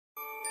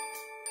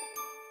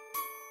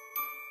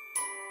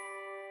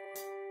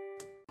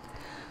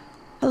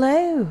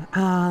Hello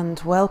and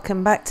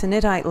welcome back to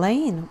Niddite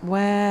Lane,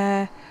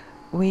 where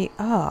we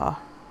are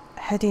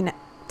heading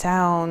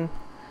down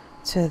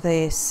to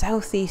the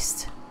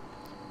southeast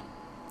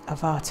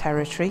of our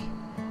territory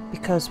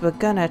because we're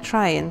gonna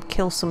try and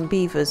kill some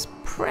beavers,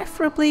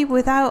 preferably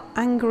without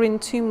angering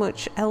too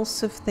much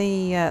else of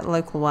the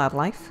local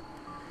wildlife.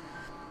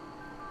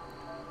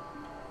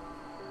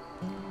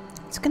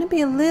 It's gonna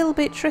be a little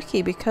bit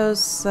tricky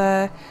because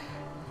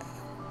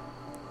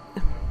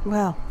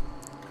well,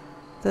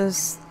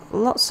 there's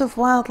lots of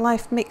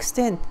wildlife mixed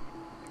in.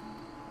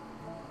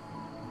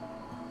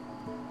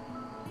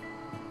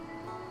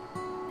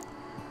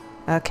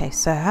 Okay,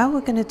 so how we're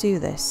going to do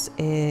this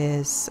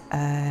is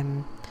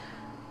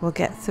we'll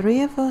get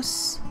 3 of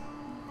us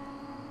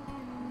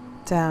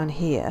down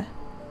here.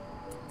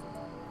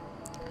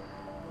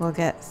 We'll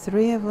get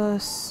 3 of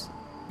us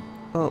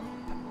up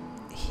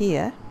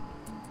here.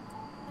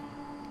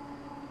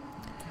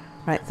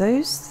 Right,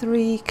 those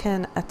 3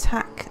 can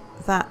attack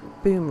that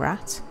boom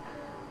rat.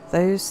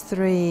 Those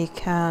 3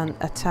 can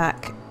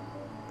attack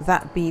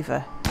that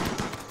beaver.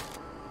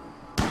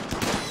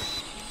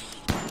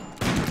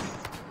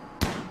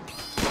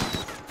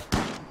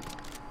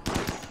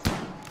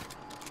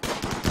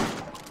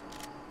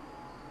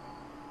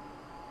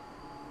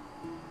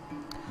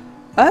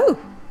 Oh!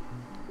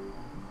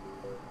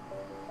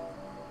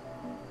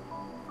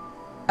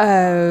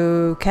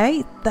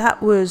 Okay,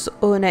 that was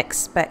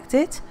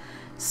unexpected.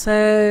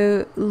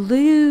 So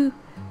Lou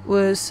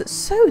was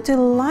so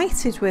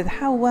delighted with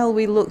how well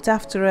we looked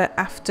after her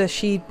after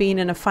she'd been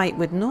in a fight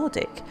with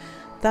Nordic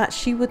that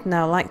she would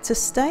now like to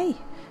stay.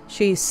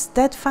 She's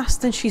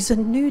steadfast and she's a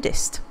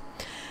nudist.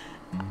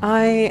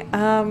 I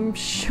am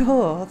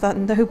sure that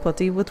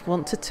nobody would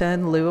want to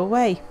turn Lou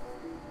away.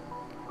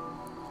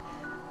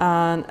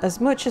 And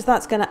as much as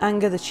that's going to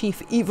anger the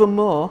chief even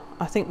more,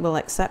 I think we'll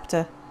accept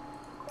her.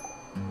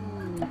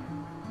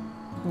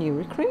 New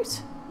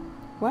recruit.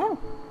 Wow.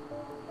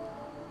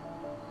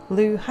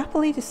 Lou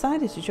happily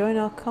decided to join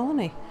our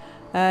colony.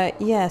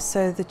 Yeah,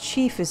 so the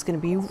chief is going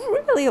to be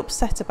really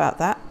upset about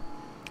that.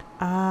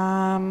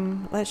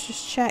 Let's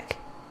just check.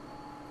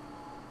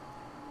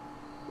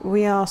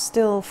 We are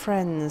still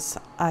friends,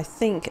 I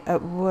think,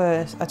 at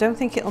worst. I don't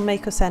think it'll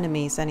make us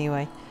enemies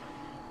anyway.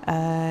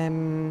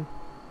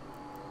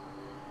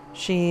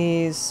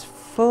 She's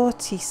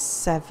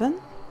 47.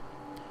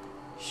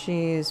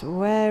 She's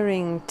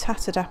wearing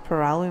tattered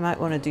apparel. We might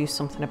want to do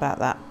something about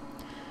that.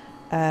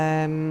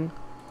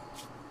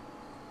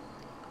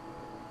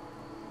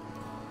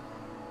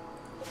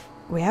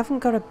 We haven't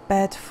got a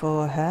bed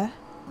for her.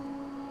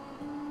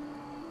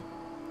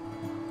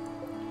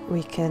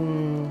 We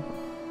can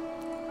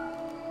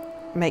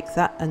make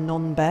that a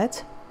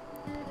non-bed.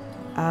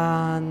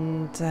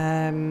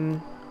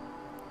 And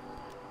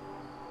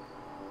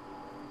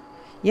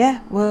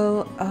yeah,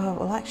 well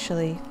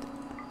actually,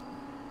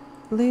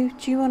 Lou,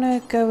 do you want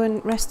to go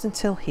and rest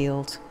until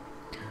healed?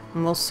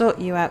 And we'll sort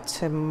you out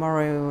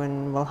tomorrow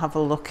and we'll have a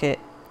look at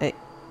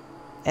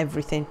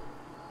everything.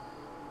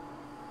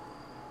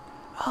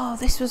 Oh,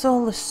 this was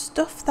all the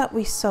stuff that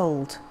we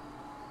sold.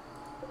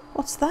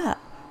 What's that?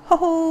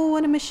 Oh,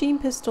 and a machine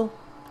pistol.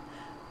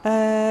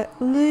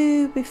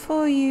 Lou,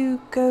 before you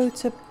go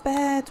to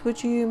bed,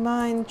 would you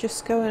mind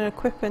just going and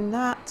equipping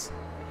that?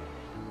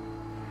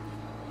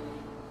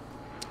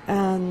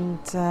 And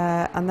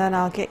then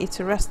I'll get you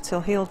to rest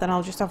till healed. Then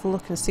I'll just have a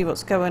look and see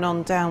what's going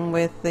on down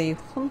with the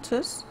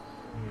hunters.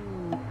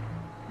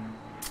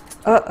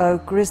 Uh-oh,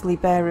 grizzly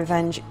bear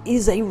revenge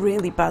is a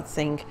really bad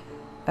thing.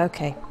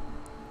 Okay.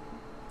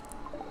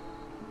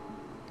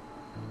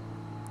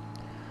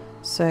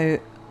 So,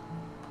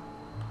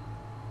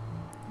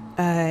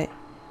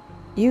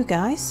 you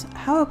guys,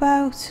 how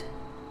about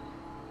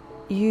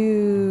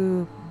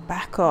you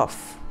back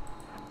off?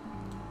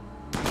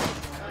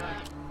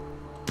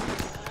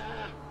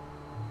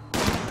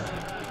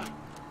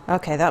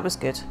 Okay, that was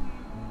good.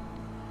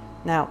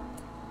 Now,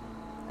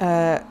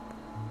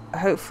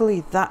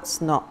 hopefully that's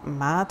not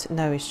mad.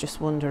 No, he's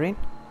just wandering.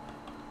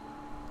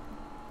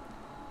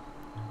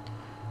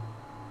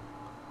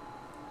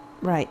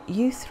 Right,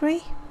 you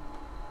 3?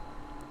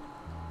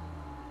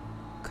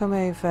 Come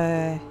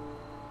over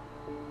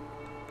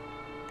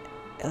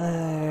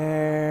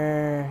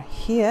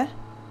here.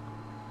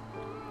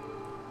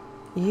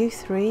 You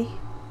 3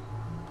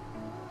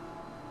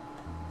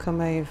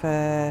 come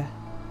over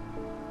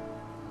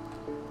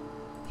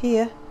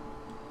here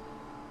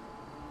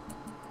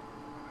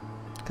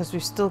because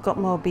we've still got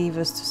more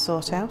beavers to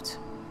sort out.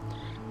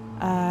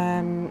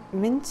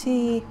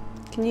 Minty,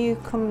 can you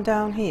come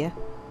down here?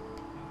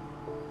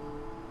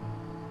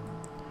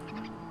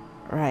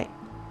 Right.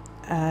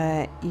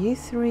 You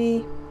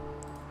 3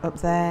 up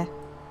there.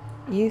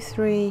 You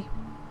 3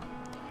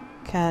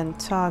 can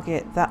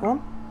target that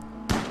one.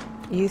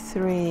 You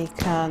 3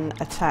 can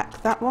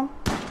attack that one.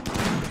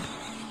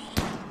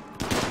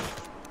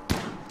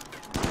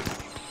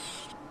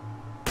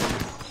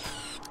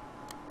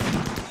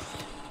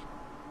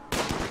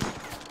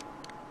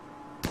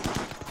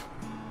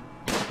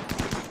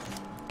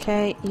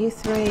 Okay, you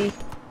 3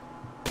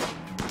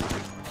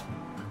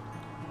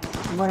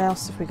 What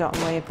else have we got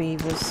in the way of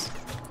beavers?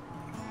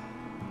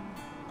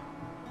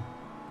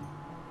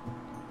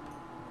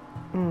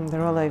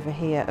 They're all over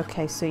here.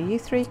 Okay, so you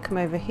three come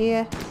over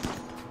here.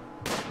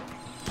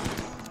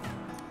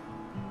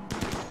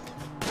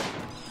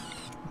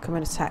 Come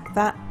and attack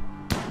that.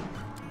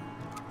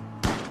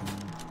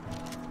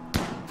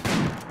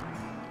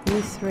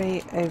 You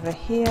three over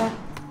here.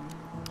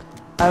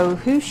 Oh,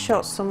 who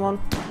shot someone?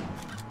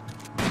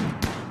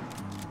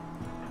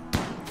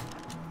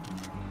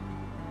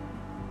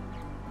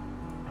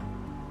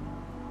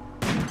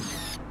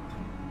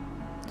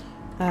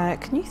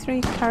 Can you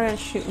three carry on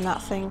shooting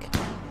that thing?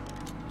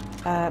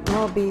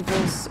 More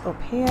beavers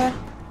up here.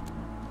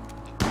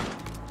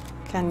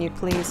 Can you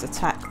please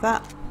attack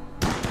that?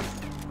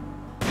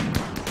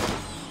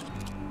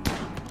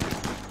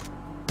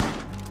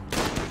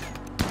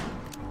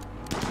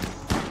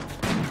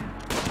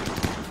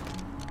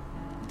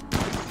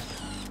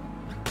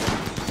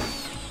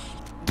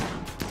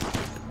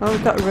 Oh,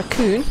 we've got a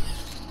raccoon.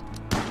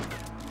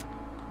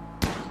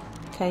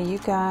 Okay, you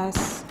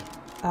guys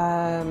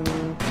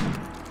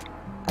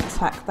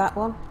attack that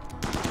one.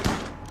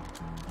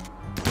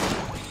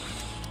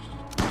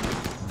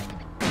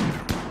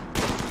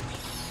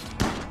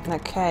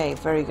 Okay,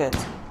 very good.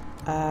 You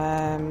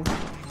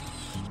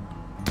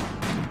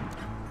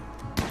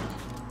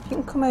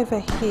can come over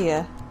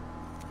here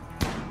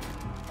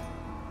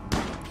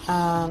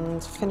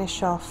and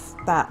finish off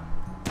that.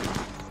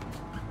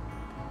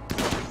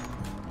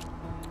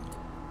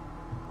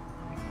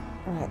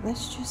 Right,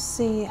 let's just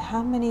see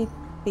how many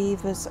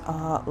beavers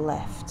are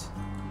left.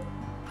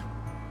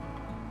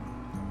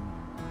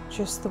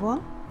 Just the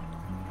one?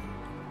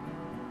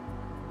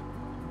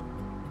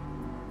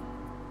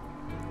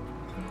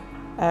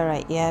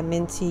 Alright, yeah,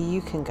 Minty,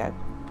 you can go.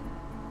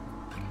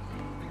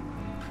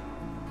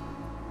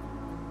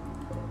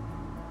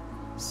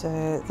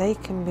 So they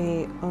can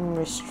be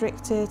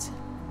unrestricted.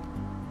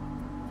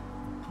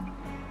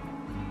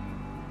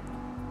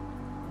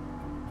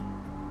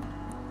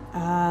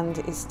 And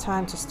it's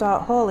time to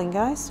start hauling,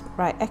 guys.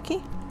 Right,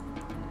 Eki,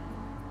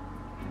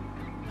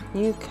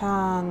 you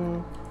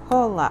can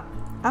haul that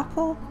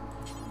apple.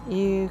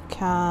 You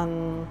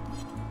can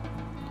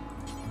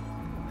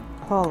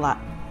haul that.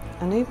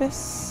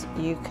 Anubis,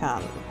 you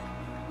can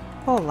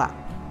haul that.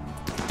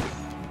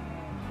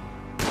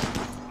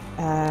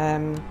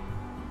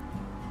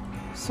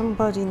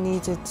 Somebody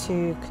needed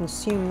to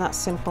consume that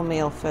simple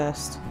meal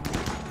first.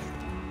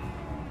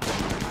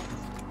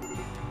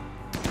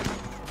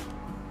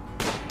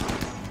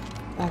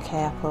 Okay,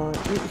 Apple,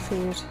 eat your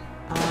food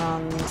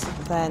and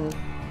then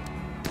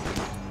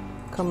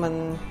come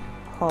and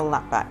haul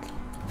that back.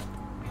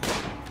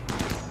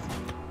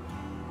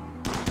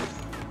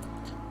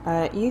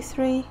 You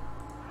three,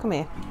 come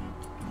here.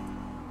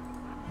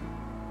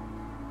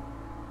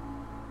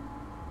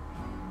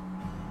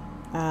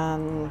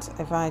 And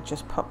if I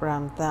just pop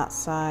around that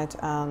side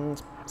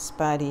and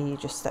Spidey, you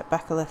just step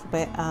back a little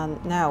bit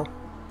and now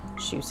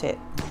shoot it.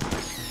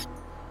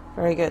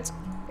 Very good.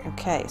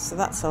 Okay, so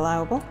that's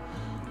allowable.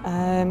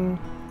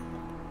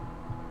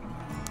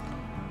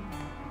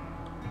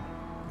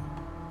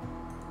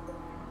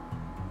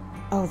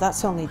 Oh,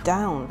 that's only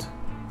downed.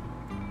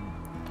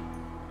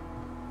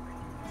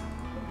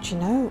 Do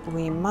you know,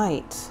 we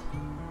might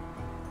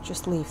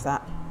just leave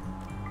that.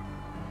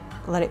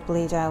 Let it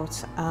bleed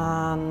out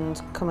and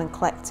come and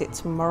collect it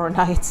tomorrow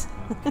night.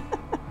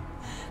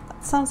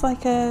 That sounds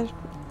like a...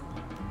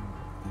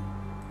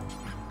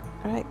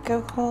 Alright,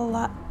 go haul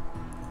that.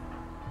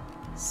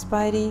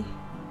 Spidey.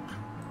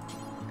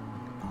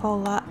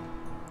 Haul that.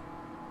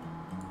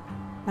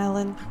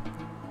 Melon.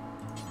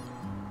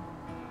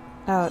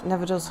 Oh, it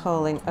never does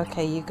hauling.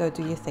 Okay, you go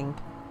do your thing.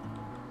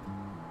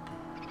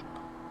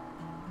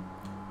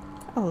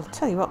 Oh, I'll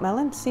tell you what,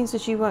 Melon, seems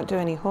as you won't do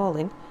any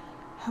hauling,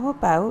 how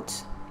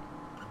about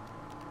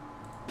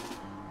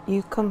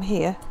you come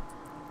here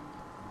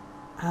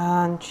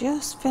and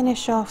just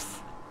finish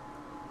off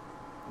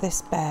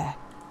this bear.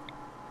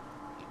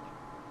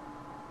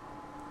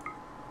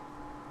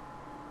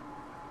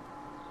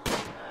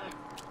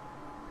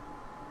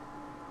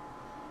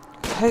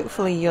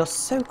 Hopefully you're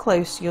so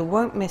close you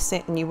won't miss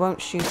it and you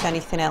won't shoot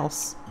anything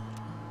else.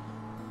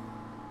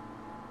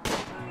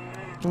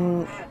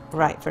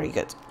 Right, very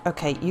good.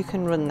 Okay, you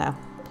can run now.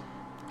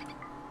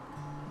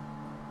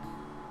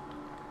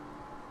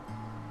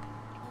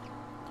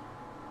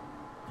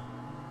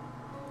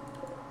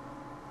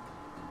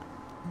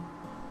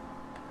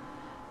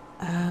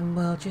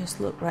 We'll just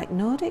look. Right,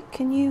 Nordic,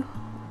 can you...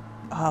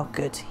 Oh,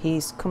 good.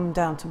 He's come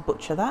down to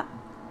butcher that.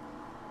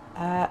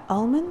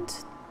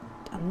 Almond,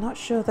 I'm not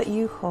sure that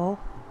you haul.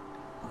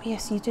 Oh,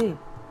 yes, you do.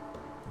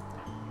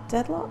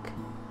 Deadlock?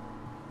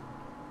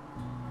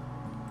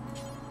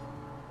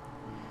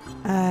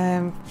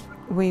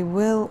 We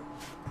will...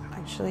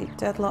 Actually,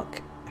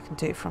 Deadlock, I can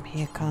do it from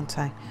here, can't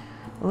I?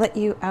 I'll let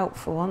you out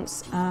for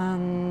once,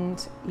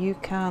 and you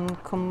can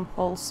come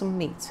haul some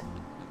meat.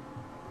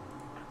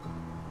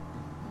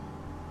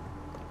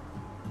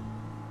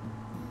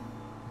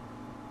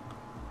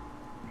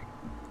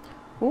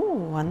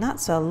 Ooh, and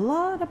that's a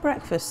lot of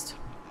breakfast.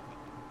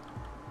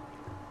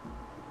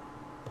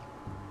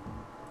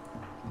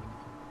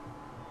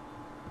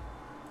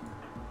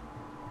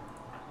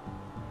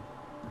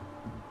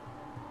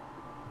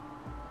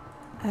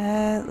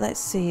 Let's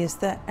see, is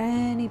there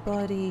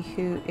anybody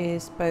who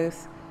is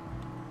both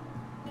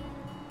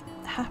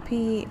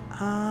happy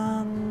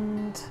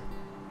and...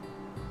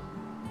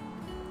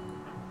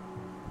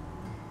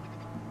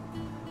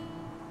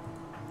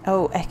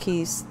 Oh,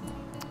 Ecky's...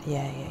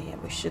 Yeah,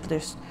 we should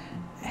just...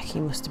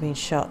 Ecky must have been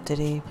shot, did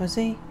he? Was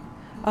he?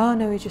 Oh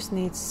no, he just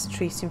needs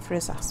treating for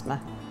his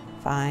asthma.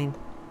 Fine.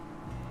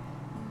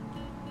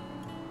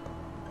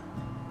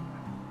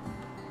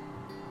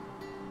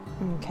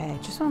 Okay,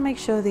 just want to make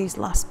sure these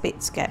last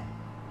bits get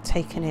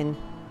taken in.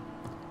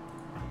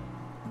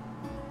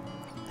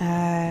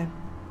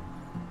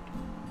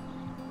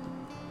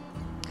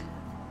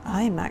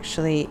 I'm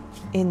actually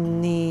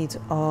in need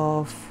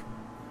of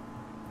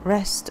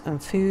rest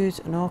and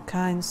food and all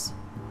kinds.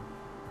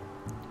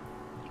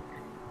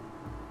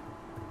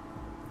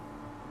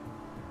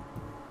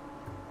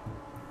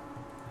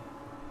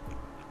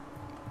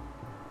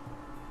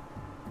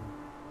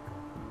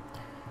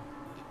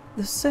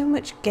 There's so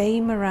much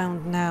game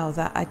around now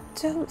that I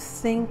don't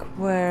think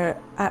we're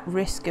at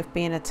risk of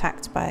being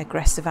attacked by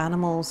aggressive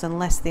animals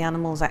unless the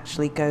animals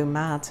actually go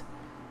mad.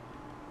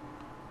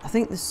 I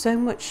think there's so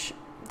much,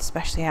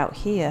 especially out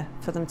here,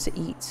 for them to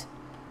eat.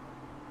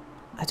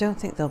 I don't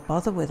think they'll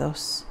bother with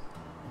us.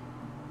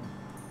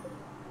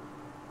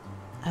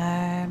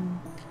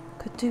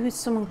 Could do with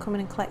someone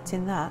coming and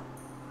collecting that.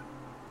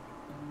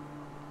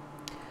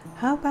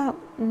 How about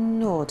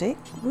Nordic?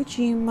 Would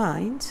you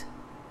mind?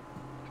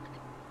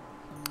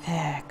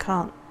 Yeah,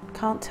 can't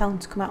tell him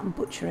to come out and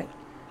butcher it.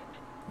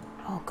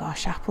 Oh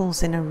gosh,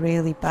 Apple's in a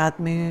really bad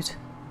mood.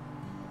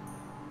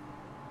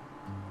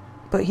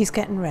 But he's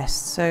getting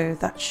rest, so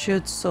that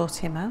should sort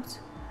him out.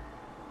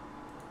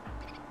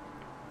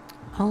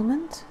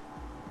 Almond?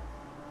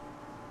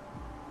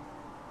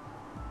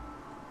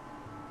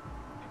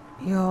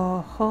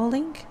 You're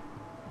hauling?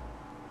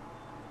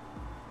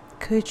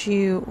 Could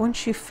you,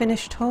 once you've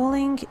finished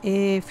hauling,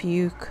 if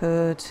you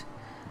could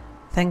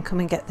then come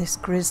and get this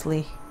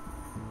grizzly?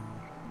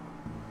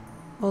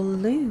 Well,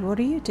 Lou, what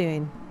are you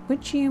doing?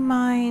 Would you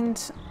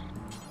mind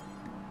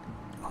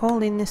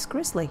hauling this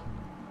grizzly?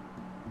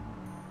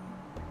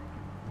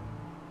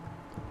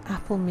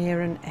 Apple, Mia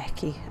and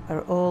Ecky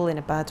are all in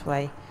a bad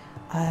way.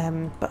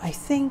 But I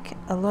think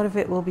a lot of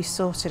it will be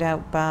sorted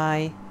out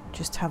by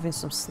just having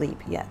some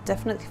sleep. Yeah,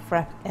 definitely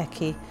for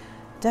Ecky,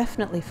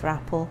 definitely for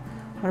Apple.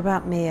 What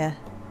about Mia?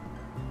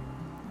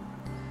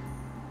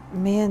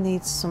 Mia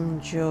needs some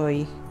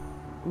joy,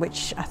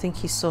 which I think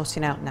he's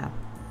sorting out now.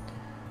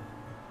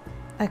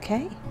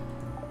 Okay,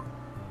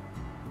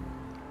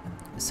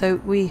 so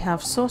we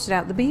have sorted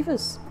out the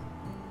beavers.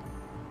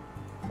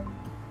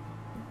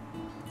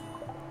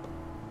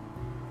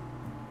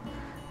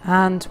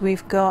 And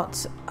we've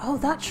got, oh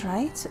that's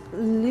right,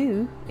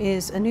 Lou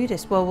is a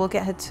nudist. Well, we'll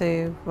get her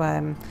to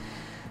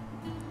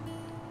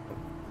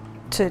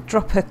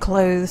drop her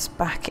clothes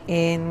back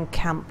in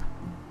camp.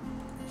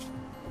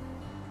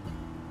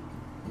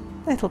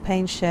 Little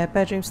pain, share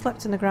bedroom,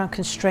 slept on the ground,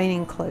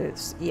 constraining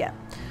clothes. Yeah.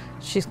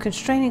 She's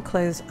constraining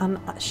clothes, and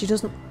she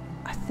doesn't...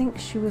 I think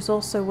she was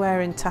also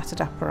wearing tattered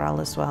apparel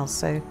as well,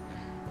 so...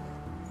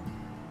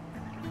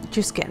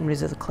 just getting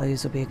rid of the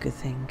clothes will be a good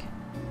thing.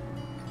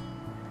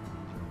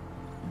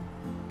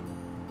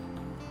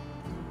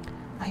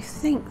 I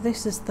think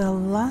this is the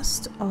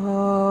last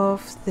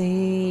of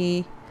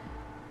the...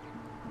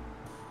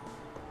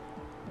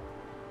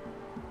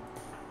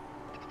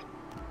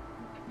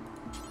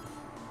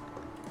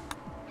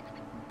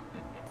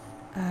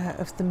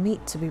 of the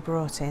meat to be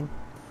brought in.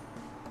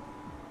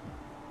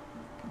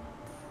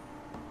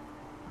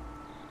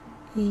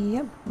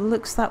 Yep,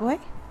 looks that way.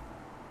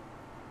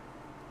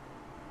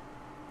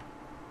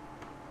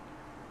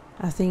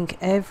 I think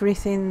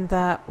everything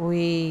that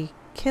we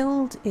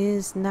killed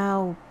is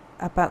now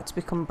about to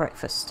become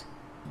breakfast.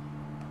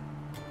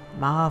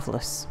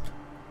 Marvellous.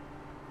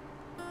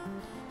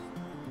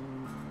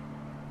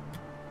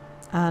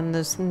 And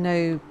there's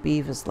no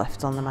beavers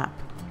left on the map.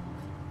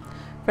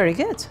 Very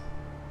good.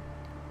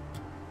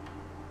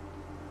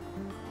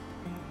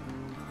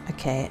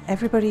 Okay,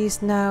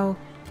 everybody's now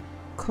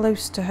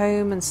close to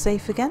home and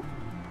safe again.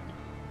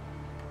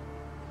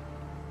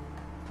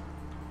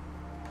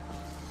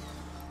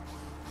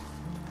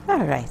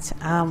 Alright,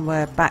 and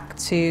we're back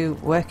to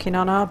working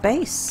on our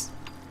base.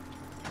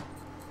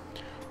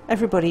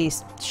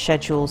 Everybody's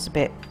schedule's a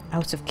bit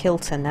out of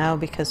kilter now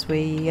because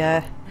we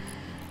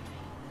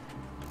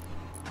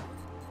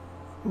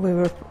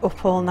were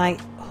up all night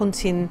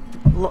hunting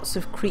lots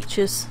of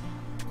creatures.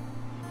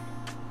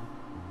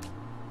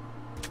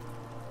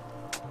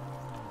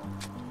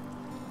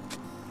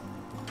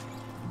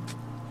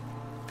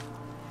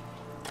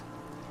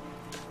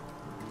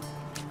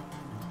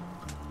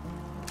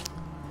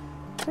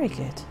 Very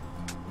good.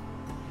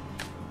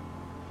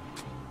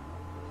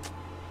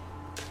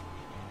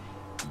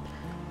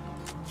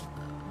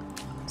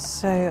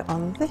 So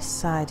on this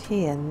side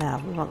here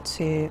now we want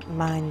to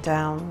mine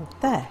down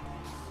there.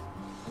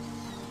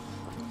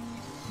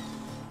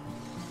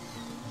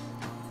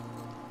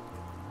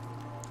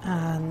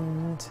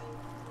 And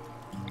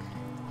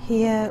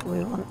here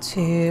we want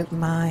to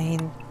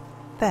mine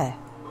there.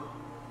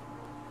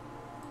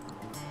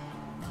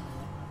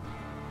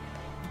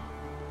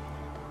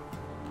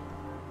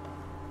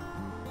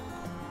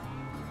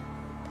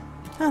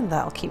 And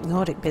that'll keep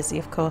Nordic busy,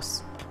 of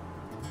course.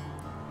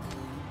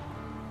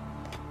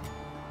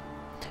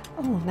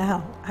 Oh,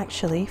 now,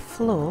 actually,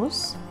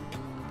 floors.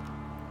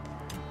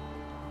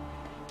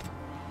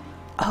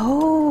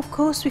 Oh, of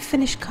course, we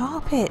finished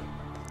carpet.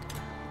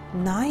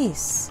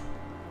 Nice.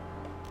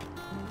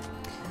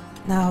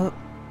 Now,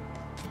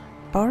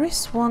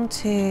 Boris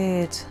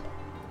wanted...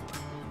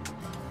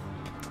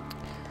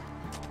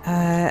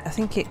 I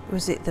think it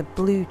was the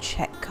blue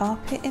check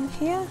carpet in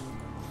here?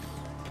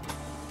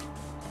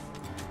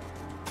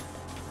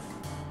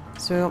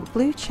 So we want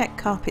blue check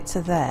carpet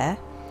to there.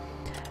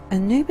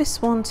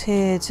 Anubis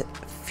wanted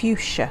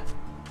fuchsia.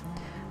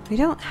 We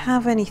don't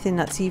have anything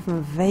that's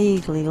even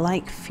vaguely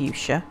like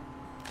fuchsia.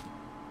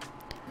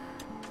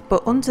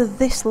 But under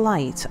this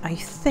light, I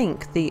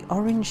think the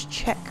orange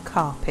check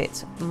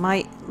carpet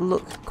might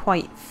look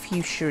quite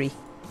fuchsia-y.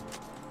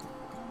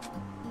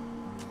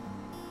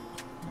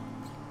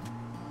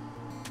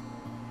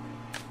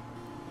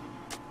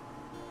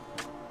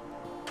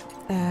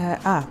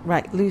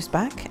 Right, Lou's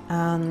back,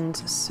 and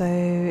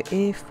so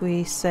if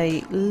we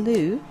say,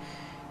 Lou,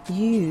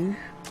 you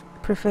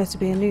prefer to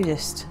be a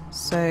nudist,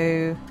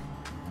 so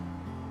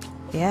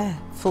yeah,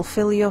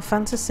 fulfill your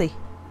fantasy.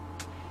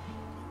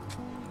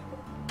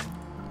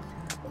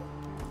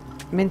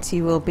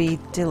 Minty will be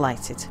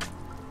delighted.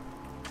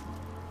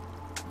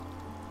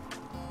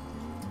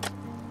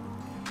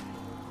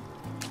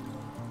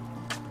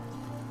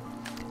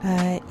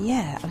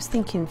 Yeah, I was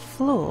thinking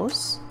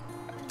floors.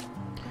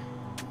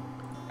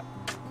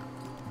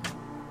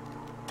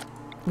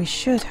 We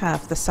should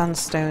have the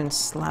sandstone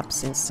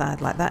slabs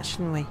inside like that,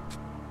 shouldn't we?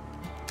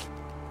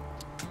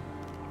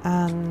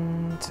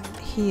 And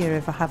here,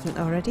 if I haven't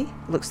already.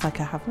 Looks like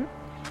I haven't.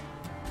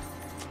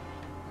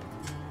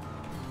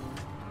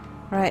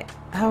 Right,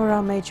 how are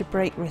our major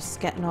break risks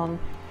getting on?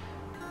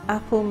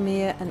 Apple,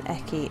 Mia and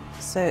Eki.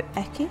 So,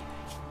 Eki,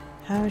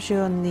 how's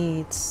your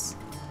needs?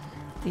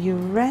 Your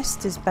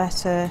rest is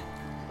better,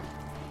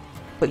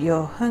 but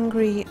you're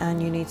hungry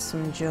and you need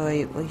some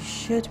joy. Well, you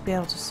should be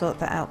able to sort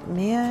that out.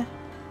 Mia?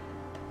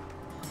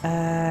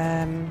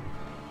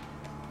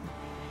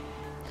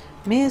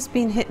 Mia's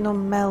been hitting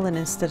on Melon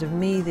instead of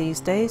me these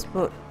days,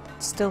 but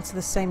still to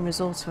the same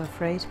result, I'm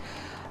afraid.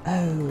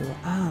 Oh,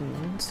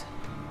 and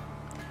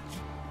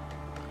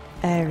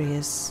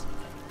areas.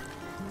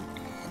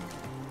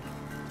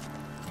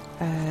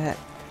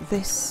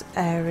 This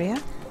area.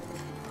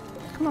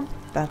 Come on,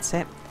 that's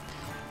it.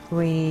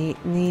 We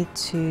need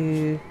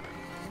to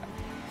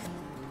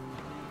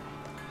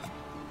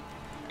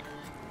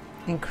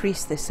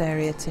increase this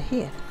area to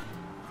here.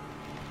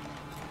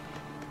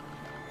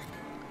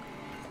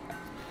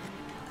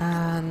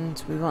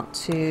 And we want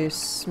to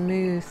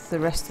smooth the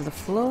rest of the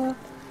floor,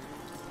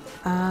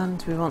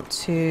 and we want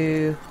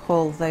to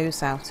haul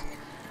those out.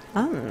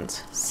 And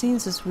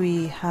seems as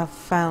we have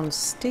found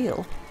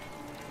steel,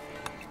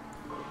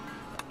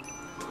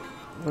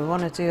 we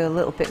want to do a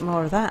little bit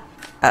more of that.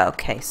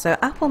 Okay, so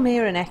Apple,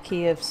 Mia and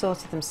Eki have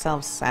sorted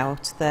themselves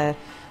out. They're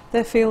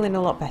feeling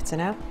a lot better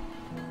now.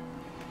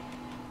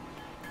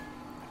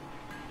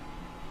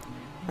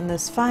 And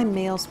there's fine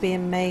meals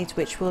being made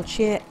which will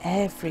cheer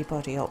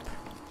everybody up.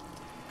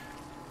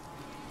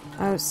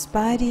 Oh,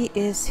 Spidey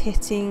is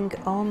hitting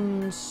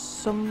on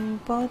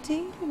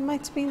somebody. It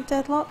might have been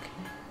Deadlock.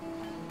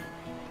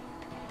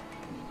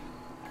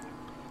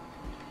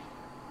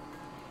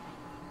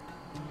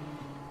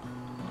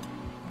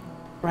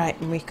 Right,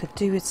 and we could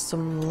do with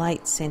some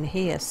lights in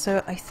here.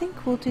 So I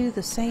think we'll do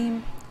the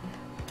same.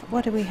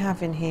 What do we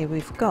have in here?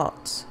 We've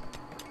got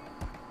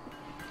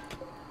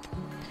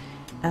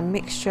a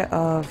mixture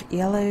of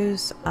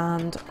yellows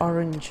and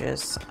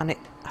oranges. And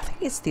I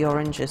think it's the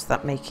oranges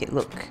that make it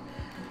look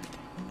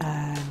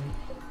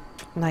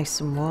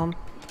nice and warm.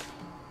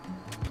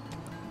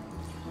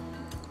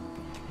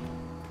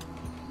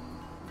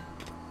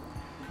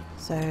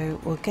 So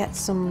we'll get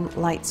some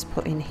lights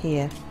put in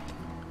here.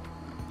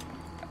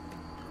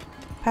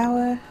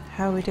 Power,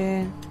 how are we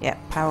doing? Yeah,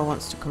 power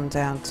wants to come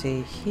down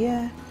to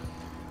here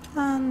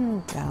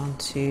and down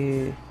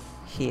to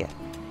here.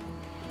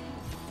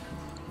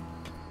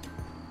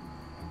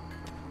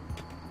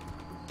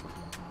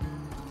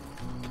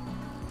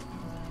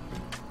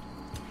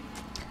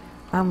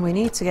 And we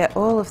need to get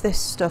all of this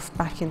stuff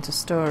back into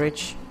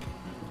storage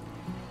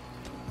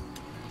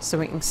so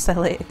we can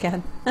sell it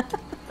again.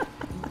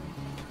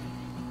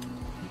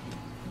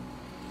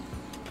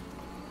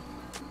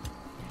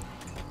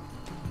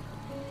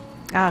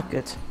 Ah,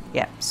 good.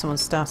 Yeah,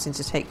 someone's starting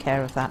to take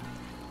care of that.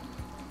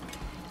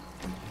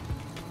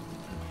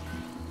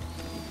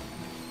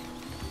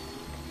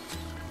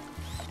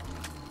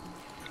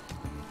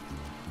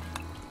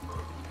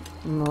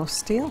 More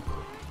steel.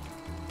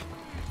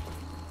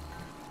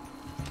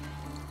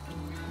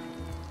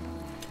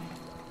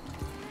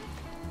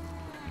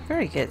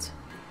 Very good.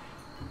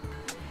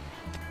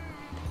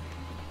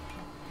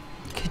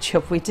 Good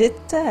job we did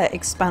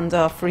expand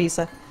our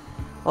freezer.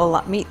 All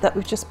that meat that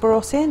we've just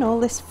brought in, all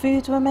this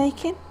food we're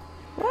making.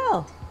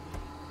 Well,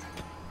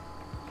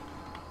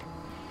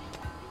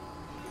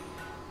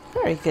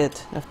 very good.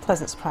 A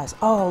pleasant surprise.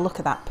 Oh, look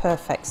at that.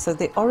 Perfect. So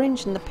the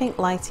orange and the pink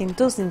lighting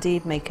does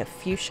indeed make a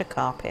fuchsia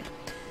carpet.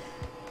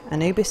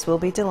 Anubis will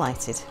be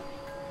delighted.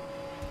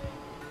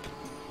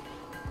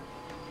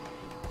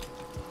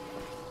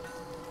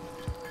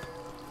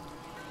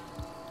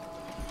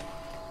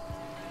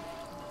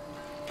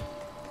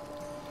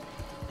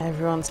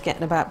 Everyone's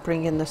getting about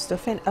bringing the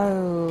stuff in.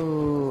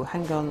 Oh,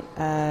 hang on.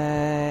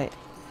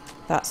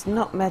 That's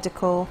not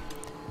medical.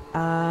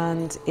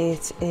 And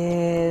it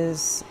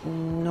is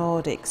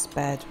Nordic's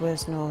bed.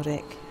 Where's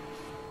Nordic?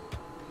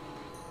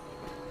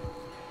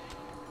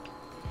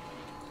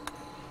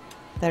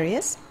 There he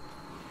is.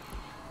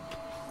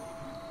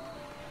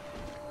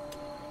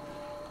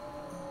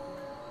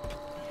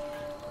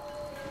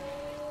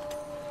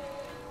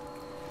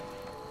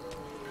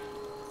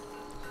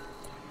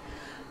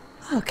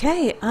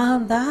 Okay,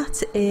 and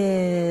that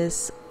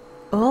is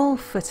all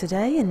for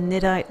today in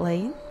Niddite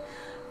Lane.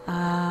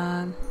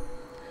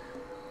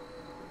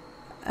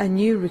 A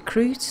new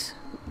recruit,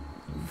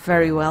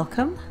 very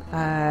welcome,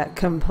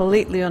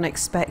 completely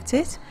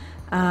unexpected,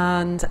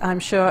 and I'm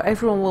sure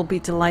everyone will be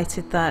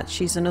delighted that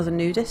she's another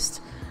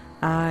nudist.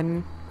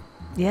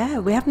 Yeah,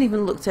 we haven't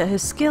even looked at her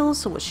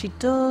skills or what she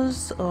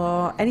does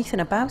or anything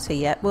about her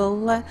yet.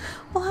 We'll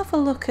have a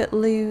look at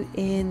Lou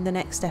in the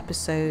next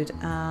episode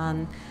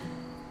and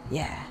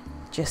yeah,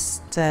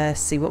 just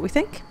see what we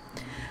think.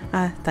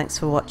 Thanks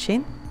for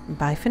watching.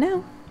 Bye for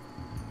now.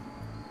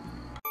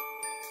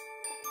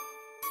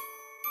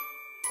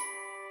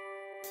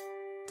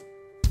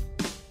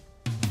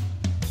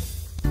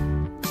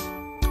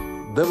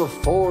 There were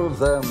 4 of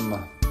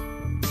them,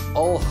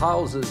 all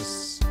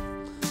houses,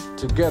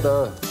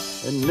 together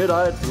in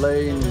Niddite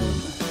Lane.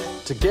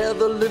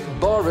 Together lived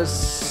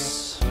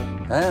Boris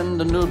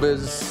and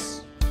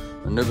Anubis.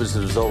 Anubis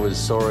was always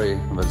sorry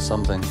about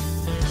something.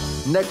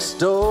 Next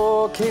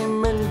door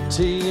came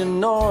Minty and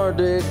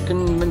Nordic,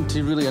 and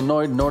Minty really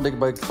annoyed Nordic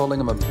by calling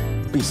him a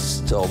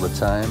beast all the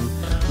time.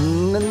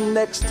 And the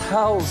next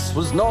house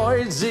was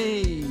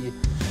noisy,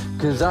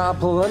 'cause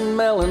Apple and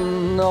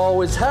Melon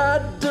always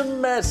had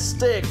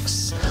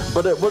domestics.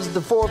 But it was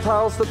the 4th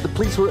house that the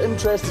police were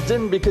interested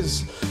in,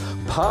 because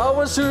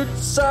Power Suit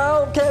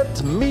Sal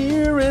kept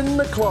Mir in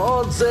the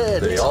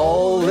closet. They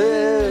all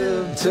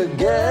lived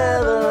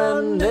together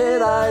in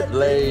Niddite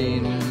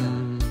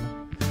Lane,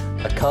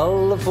 a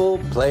colourful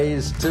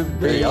place to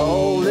be. They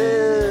all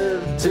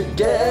lived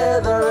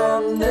together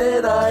in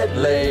Niddite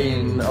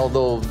Lane,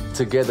 although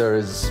together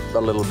is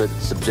a little bit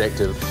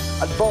subjective.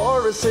 At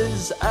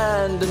Boris's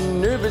and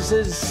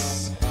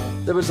Anubis's,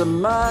 there was a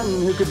man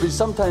who could be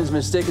sometimes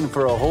mistaken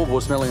for a hobo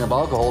smelling of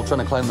alcohol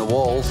trying to climb the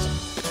walls.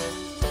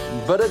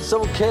 But it's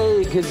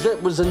okay, 'cause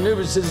it was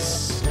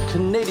Anubis's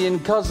Canadian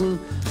cousin,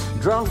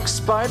 drunk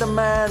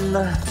Spider-Man,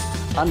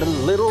 and a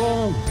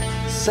little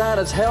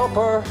Santa's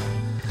helper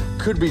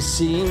could be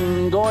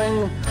seen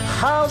going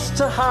house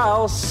to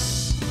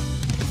house.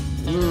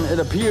 It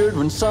appeared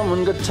when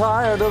someone got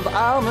tired of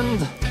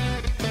almond,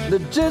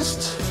 they'd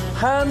just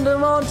hand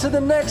them on to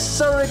the next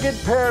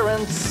surrogate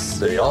parents.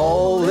 They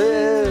all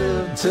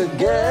lived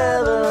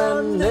together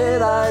in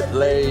Niddite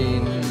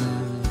Lane,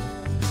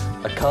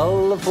 a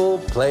colourful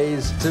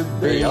place to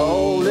be. They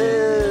all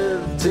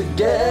lived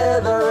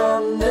together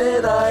in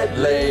Niddite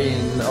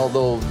Lane,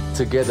 although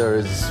together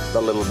is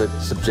a little bit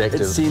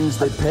subjective. It seems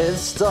they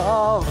pissed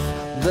off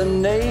the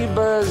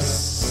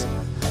neighbours,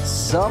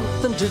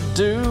 something to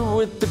do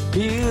with the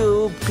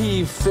Peel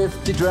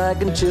P50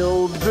 dragon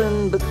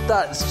children, but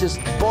that's just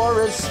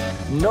Boris.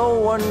 No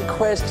one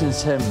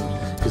questions him,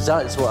 'cause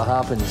that's what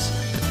happens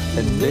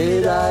in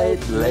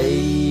Niddite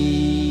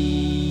Lane.